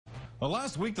Well,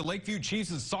 last week, the Lakeview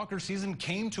Chiefs' soccer season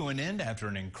came to an end after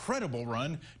an incredible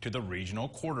run to the regional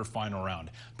quarterfinal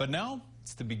round. But now,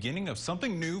 it's the beginning of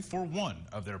something new for one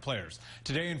of their players.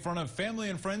 Today, in front of family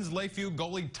and friends, Lakeview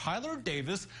goalie Tyler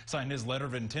Davis signed his letter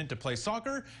of intent to play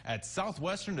soccer at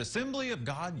Southwestern Assembly of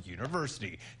God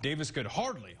University. Davis could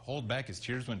hardly hold back his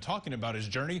tears when talking about his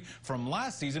journey from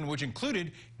last season, which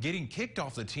included getting kicked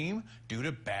off the team due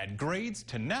to bad grades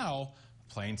to now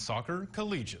playing soccer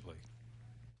collegiately.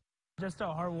 Just a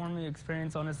heartwarming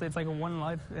experience, honestly. It's like a one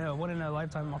in a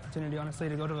lifetime opportunity, honestly,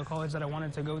 to go to the college that I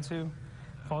wanted to go to,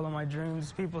 follow my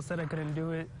dreams. People said I couldn't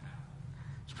do it,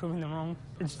 just proving them wrong.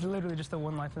 It's literally just a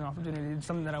one lifetime opportunity. It's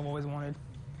something that I've always wanted.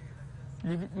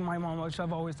 My mom,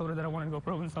 I've always told her that I wanted to go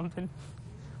pro in something.